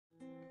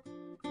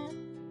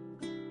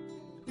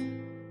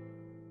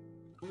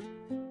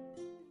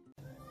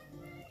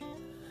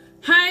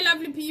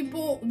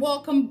people,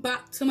 welcome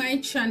back to my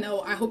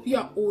channel. I hope you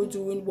are all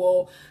doing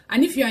well,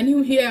 and if you are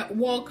new here,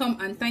 welcome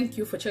and thank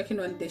you for checking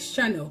on this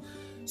channel.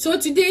 So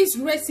today's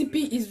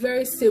recipe is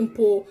very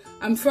simple.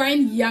 I'm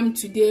frying yam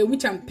today,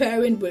 which I'm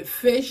pairing with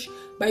fish,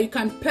 but you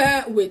can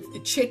pair with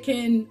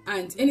chicken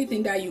and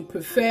anything that you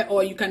prefer,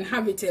 or you can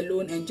have it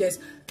alone and just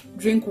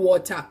drink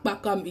water.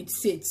 It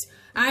sits.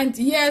 And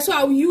yeah, so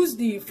I'll use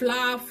the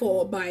flour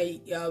for my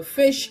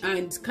fish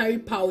and curry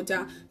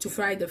powder to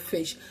fry the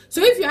fish.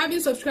 So if you haven't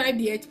subscribed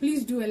yet,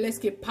 please do, and let's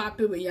get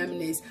popping with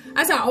yamness.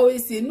 As I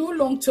always say, no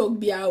long talk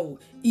biao,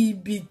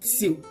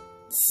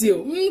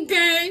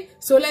 okay,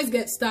 so let's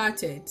get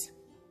started.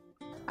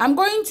 I'm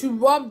going to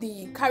rub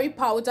the curry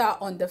powder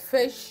on the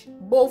fish,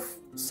 both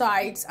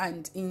sides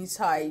and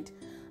inside.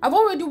 I've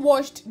already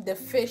washed the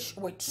fish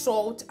with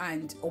salt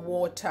and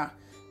water.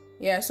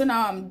 Yeah, so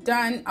now I'm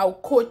done. I'll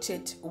coat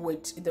it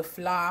with the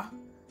flour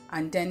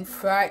and then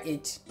fry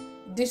it.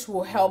 This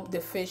will help the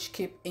fish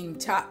keep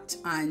intact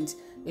and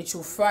it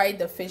will fry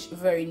the fish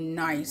very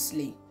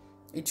nicely.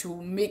 It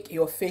will make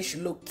your fish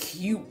look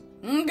cute.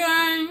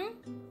 Okay.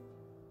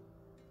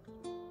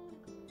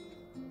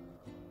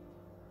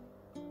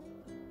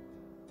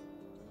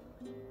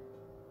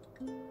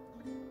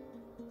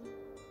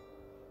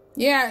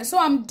 Yeah, so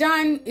I'm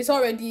done. It's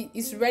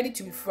ready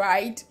to be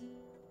fried.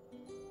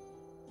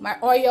 My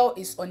oil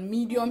is on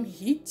medium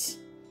heat.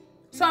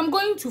 So I'm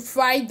going to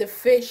fry the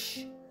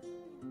fish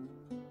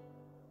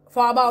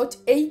for about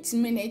 8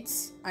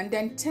 minutes and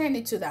then turn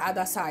it to the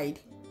other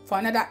side for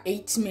another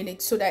 8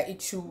 minutes so that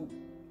it will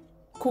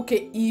cook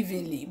it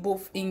evenly.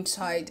 Both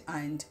inside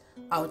and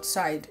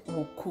outside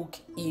will cook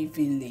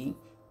evenly.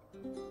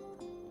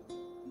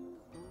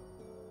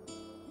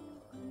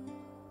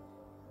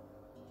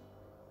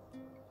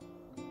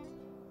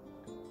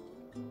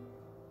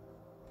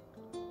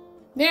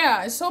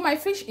 Yeah, so my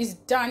fish is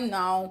done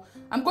now.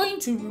 I'm going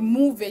to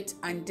remove it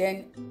and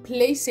then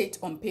place it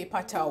on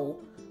paper towel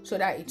so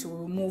that it will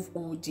remove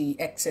all the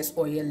excess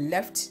oil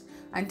left,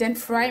 and then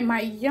fry my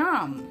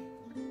yam.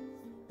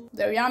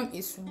 The yam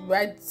is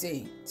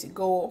ready to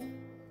go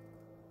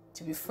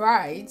to be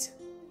fried.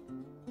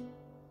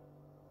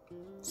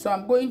 So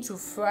I'm going to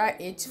fry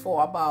it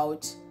for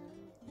about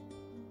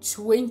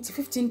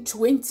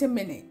 15-20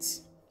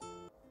 minutes.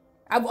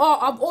 I've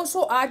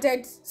also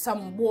added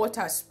some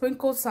water,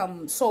 sprinkled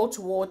some salt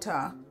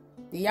water,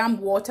 the yam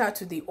water,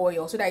 to the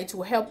oil so that it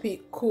will help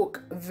it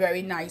cook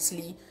very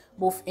nicely.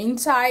 Both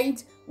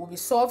inside will be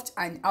soft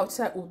and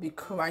outside will be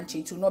crunchy.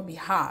 It will not be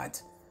hard.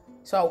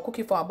 So I'll cook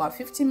it for about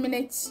 15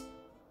 minutes.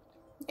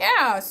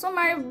 Yeah, so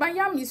my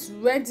yam is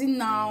ready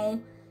now.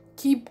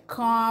 Keep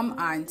calm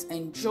and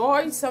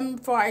enjoy some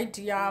fried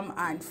yam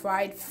and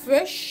fried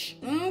fish.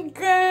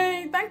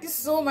 Okay, thank you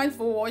so much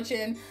for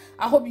watching.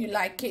 I hope you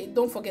like it.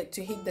 Don't forget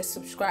to hit the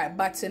subscribe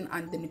button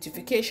and the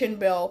notification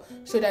bell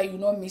so that you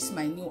don't miss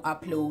my new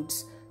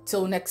uploads.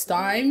 Till next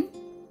time,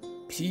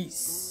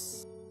 peace.